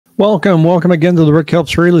Welcome again to the Rick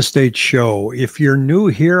Helps Real Estate Show. If you're new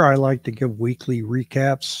here, I like to give weekly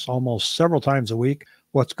recaps almost several times a week,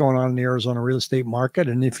 what's going on in the Arizona real estate market.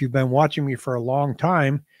 And if you've been watching me for a long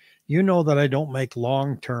time, you know that I don't make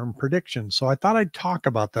long-term predictions. So I thought I'd talk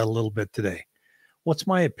about that a little bit today. What's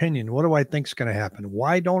my opinion? What do I think is going to happen?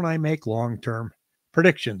 Why don't I make long-term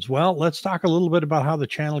predictions? Well, let's talk a little bit about how the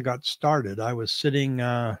channel got started. I was sitting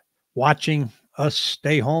watching us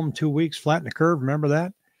stay home 2 weeks, flatten the curve. Remember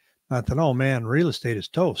that? I thought, oh man, real estate is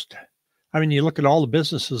toast. I mean, you look at all the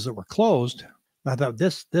businesses that were closed. I thought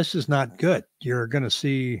this is not good. You're going to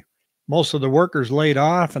see most of the workers laid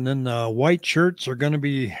off, and then the white shirts are going to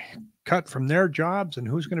be cut from their jobs, and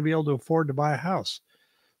who's going to be able to afford to buy a house?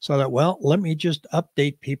 So I thought, well, let me just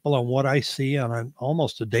update people on what I see on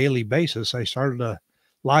almost a daily basis. I started a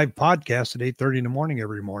live podcast at 8:30 in the morning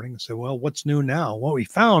every morning and said, well, what's new now? What we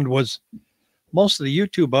found was most of the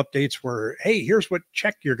YouTube updates were, hey, here's what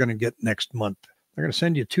check you're going to get next month. They're going to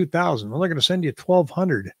send you $2,000. Well, they're going to send you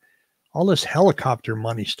 $1,200. All this helicopter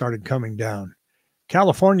money started coming down.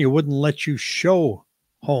 California wouldn't let you show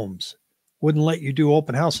homes, wouldn't let you do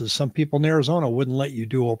open houses. Some people in Arizona wouldn't let you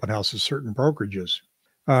do open houses, certain brokerages.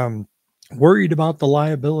 Worried about the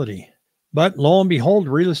liability. But lo and behold,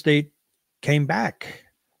 real estate came back.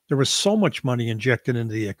 There was so much money injected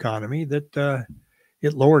into the economy that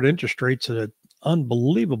it lowered interest rates at an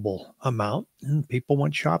unbelievable amount, and people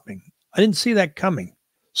went shopping. I didn't see that coming.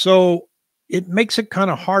 So it makes it kind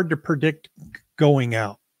of hard to predict going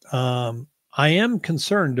out. I am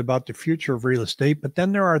concerned about the future of real estate, but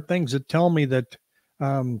then there are things that tell me that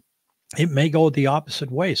it may go the opposite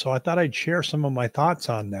way. So I thought I'd share some of my thoughts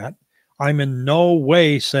on that. I'm in no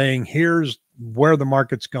way saying here's where the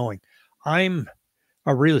market's going. I'm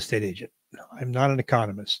a real estate agent. I'm not an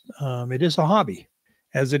economist. It is a hobby,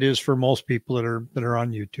 as it is for most people that are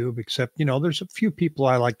on YouTube, except, there's a few people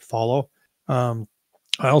I like to follow. I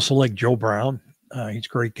also like Joe Brown. He's a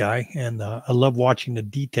great guy. And I love watching the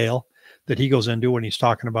detail that he goes into when he's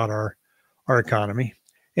talking about our economy.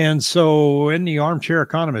 And so in the Armchair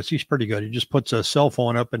Economist, he's pretty good. He just puts a cell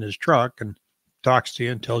phone up in his truck and talks to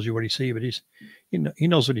you and tells you what he sees, but he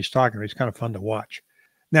knows what he's talking about. He's kind of fun to watch.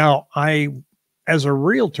 Now, as a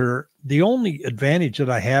realtor, the only advantage that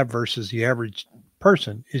I have versus the average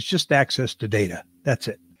person is just access to data. That's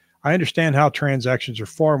it. I understand how transactions are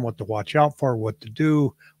formed, what to watch out for, what to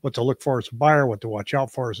do, what to look for as a buyer, what to watch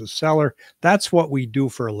out for as a seller. That's what we do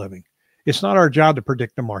for a living. It's not our job to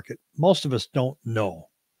predict the market. Most of us don't know.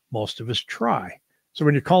 Most of us try. So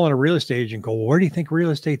when you're calling a real estate agent, go, well, where do you think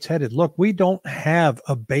real estate's headed? Look, we don't have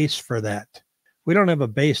a base for that. We don't have a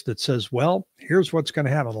base that says, well, here's what's going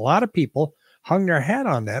to happen. A lot of people hung their hat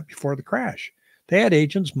on that before the crash. They had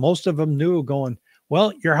agents, most of them knew, going,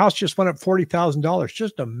 well, your house just went up $40,000.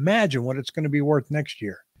 Just imagine what it's going to be worth next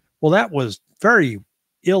year. Well, that was very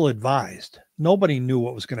ill-advised. Nobody knew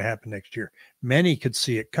what was going to happen next year. Many could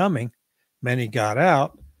see it coming. Many got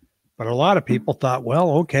out. But a lot of people thought,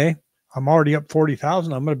 well, okay, I'm already up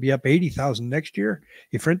 40,000. I'm going to be up 80,000 next year.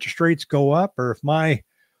 If interest rates go up, or if my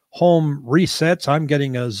home resets, I'm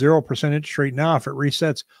getting a 0% interest rate now. If it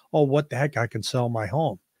resets, oh, what the heck, I can sell my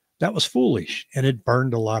home. That was foolish, and it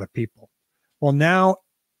burned a lot of people. Well, now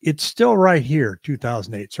it's still right here,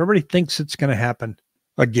 2008. So everybody thinks it's going to happen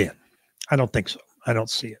again. I don't think so. I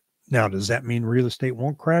don't see it. Now, does that mean real estate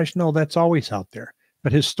won't crash? No, that's always out there.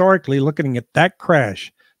 But historically, looking at that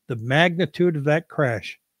crash, the magnitude of that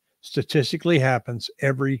crash statistically happens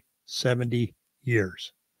every 70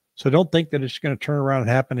 years. So don't think that it's going to turn around and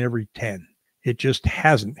happen every 10. It just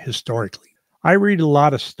hasn't historically. I read a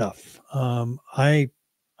lot of stuff. I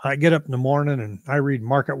get up in the morning and I read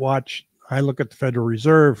Market Watch. I look at the Federal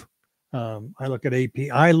Reserve. I look at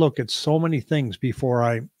AP. I look at so many things before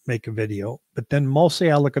I make a video, but then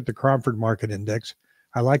mostly I look at the Cromford Market Index.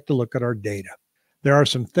 I like to look at our data. There are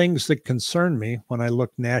some things that concern me when I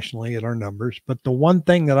look nationally at our numbers, but the one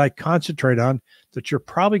thing that I concentrate on that you're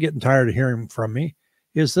probably getting tired of hearing from me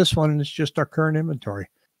is this one, and it's just our current inventory.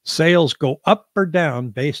 Sales go up or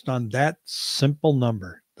down based on that simple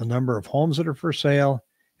number, the number of homes that are for sale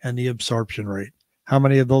and the absorption rate. How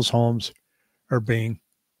many of those homes are being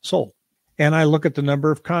sold? And I look at the number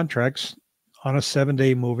of contracts on a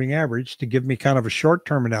 7-day moving average to give me kind of a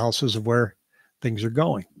short-term analysis of where things are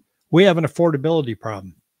going. We have an affordability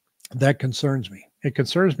problem. That concerns me. It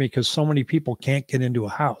concerns me because so many people can't get into a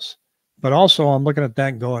house. But also I'm looking at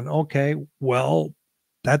that and going, okay, well,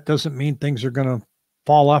 that doesn't mean things are going to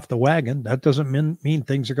fall off the wagon. That doesn't mean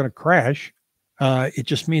things are going to crash. It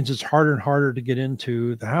just means it's harder and harder to get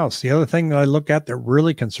into the house. The other thing that I look at that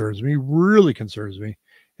really concerns me,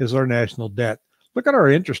 is our national debt. Look at our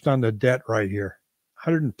interest on the debt right here.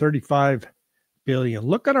 135 billion.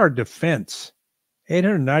 Look at our defense,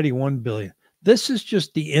 891 billion. This is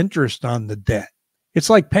just the interest on the debt. It's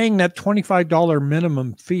like paying that $25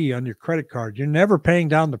 minimum fee on your credit card. You're never paying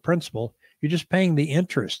down the principal. You're just paying the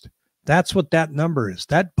interest. That's what that number is.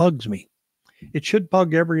 That bugs me. It should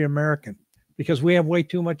bug every American because we have way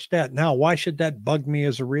too much debt. Now, why should that bug me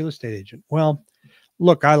as a real estate agent? Well,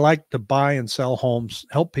 look, I like to buy and sell homes,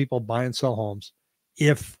 help people buy and sell homes.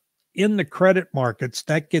 If in the credit markets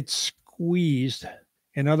that gets squeezed,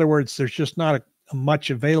 in other words, there's just not much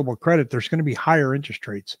available credit, there's going to be higher interest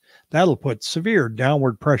rates. That'll put severe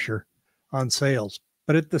downward pressure on sales.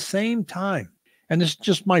 But at the same time, and this is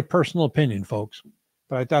just my personal opinion, folks,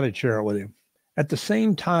 but I thought I'd share it with you. At the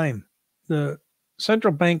same time, the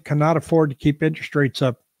central bank cannot afford to keep interest rates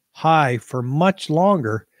up high for much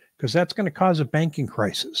longer because that's going to cause a banking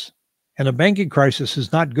crisis. And a banking crisis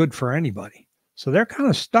is not good for anybody. So they're kind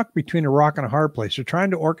of stuck between a rock and a hard place. They're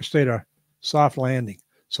trying to orchestrate a soft landing.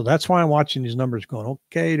 So that's why I'm watching these numbers going,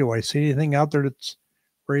 okay, do I see anything out there that's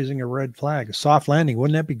raising a red flag? A soft landing,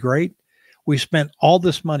 wouldn't that be great? We spent all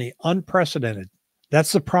this money, unprecedented.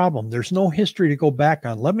 That's the problem. There's no history to go back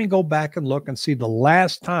on. Let me go back and look and see the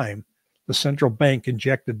last time the central bank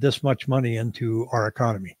injected this much money into our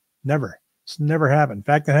economy. Never. It's never happened. In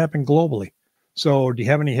fact, it happened globally. So do you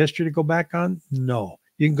have any history to go back on? No.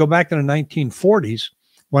 You can go back to the 1940s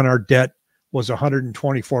when our debt was 124%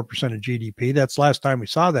 of GDP. That's the last time we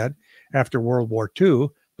saw that after World War II.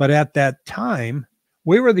 But at that time,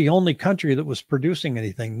 we were the only country that was producing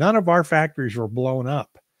anything. None of our factories were blown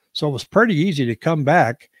up. So it was pretty easy to come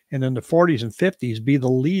back and in the 40s and 50s be the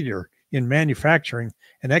leader in manufacturing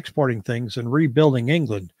and exporting things and rebuilding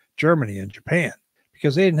England, Germany, and Japan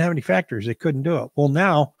because they didn't have any factories. They couldn't do it. Well,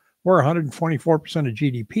 now we're 124% of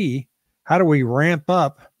GDP. How do we ramp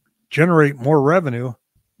up, generate more revenue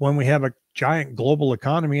when we have a giant global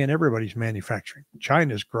economy and everybody's manufacturing?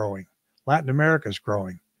 China's growing. Latin America's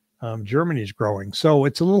growing. Germany's growing. So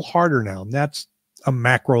it's a little harder now. And that's a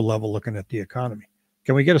macro level looking at the economy.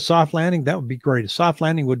 Can we get a soft landing? That would be great. A soft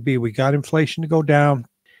landing would be we got inflation to go down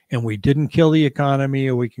and we didn't kill the economy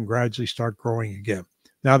and we can gradually start growing again.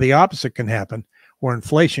 Now, the opposite can happen where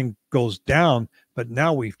inflation goes down, but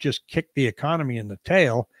now we've just kicked the economy in the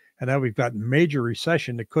tail and now we've got major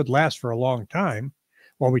recession that could last for a long time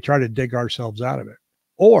while we try to dig ourselves out of it.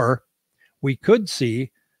 Or we could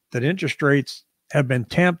see that interest rates have been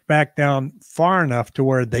tamped back down far enough to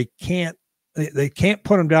where they can't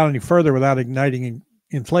put them down any further without igniting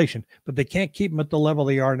inflation, but they can't keep them at the level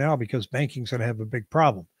they are now because banking's going to have a big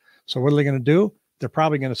problem. So what are they going to do? They're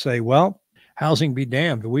probably going to say, well, housing be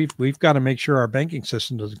damned. We've got to make sure our banking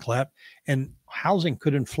system doesn't collapse, and housing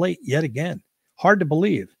could inflate yet again. Hard to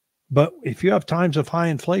believe. But if you have times of high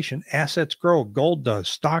inflation, assets grow, gold does,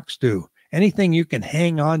 stocks do. Anything you can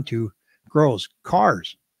hang on to grows.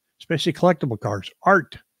 Cars, especially collectible cars,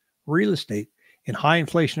 art, real estate. In high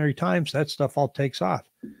inflationary times, that stuff all takes off.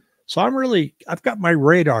 So I've got my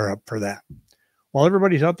radar up for that. While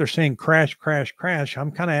everybody's out there saying crash, crash, crash,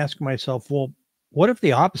 I'm kind of asking myself, well, what if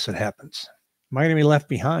the opposite happens? Am I going to be left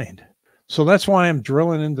behind? So that's why I'm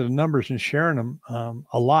drilling into the numbers and sharing them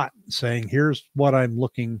a lot, saying, here's what I'm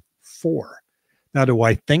looking for. Now, do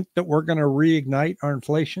I think that we're going to reignite our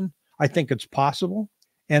inflation? I think it's possible.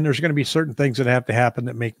 And there's going to be certain things that have to happen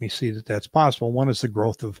that make me see that that's possible. One is the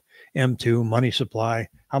growth of M2, money supply,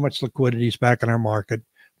 how much liquidity is back in our market.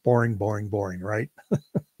 Boring, boring, boring, right?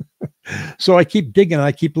 So I keep digging.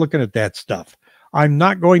 I keep looking at that stuff. I'm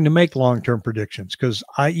not going to make long-term predictions because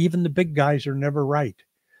even the big guys are never right.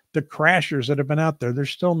 The crashers that have been out there, they're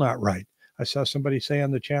still not right. I saw somebody say on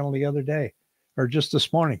the channel the other day, or just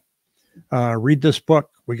this morning, read this book.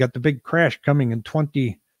 We got the big crash coming in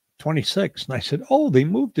 2026. And I said, oh, they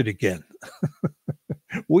moved it again.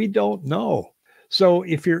 We don't know. So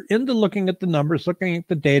if you're into looking at the numbers, looking at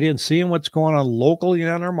the data and seeing what's going on locally in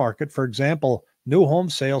our market, for example, new home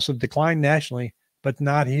sales have declined nationally, but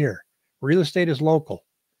not here. Real estate is local.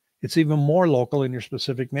 It's even more local in your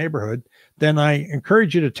specific neighborhood. Then I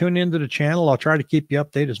encourage you to tune into the channel. I'll try to keep you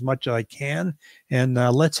updated as much as I can. And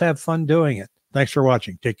let's have fun doing it. Thanks for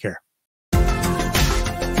watching. Take care.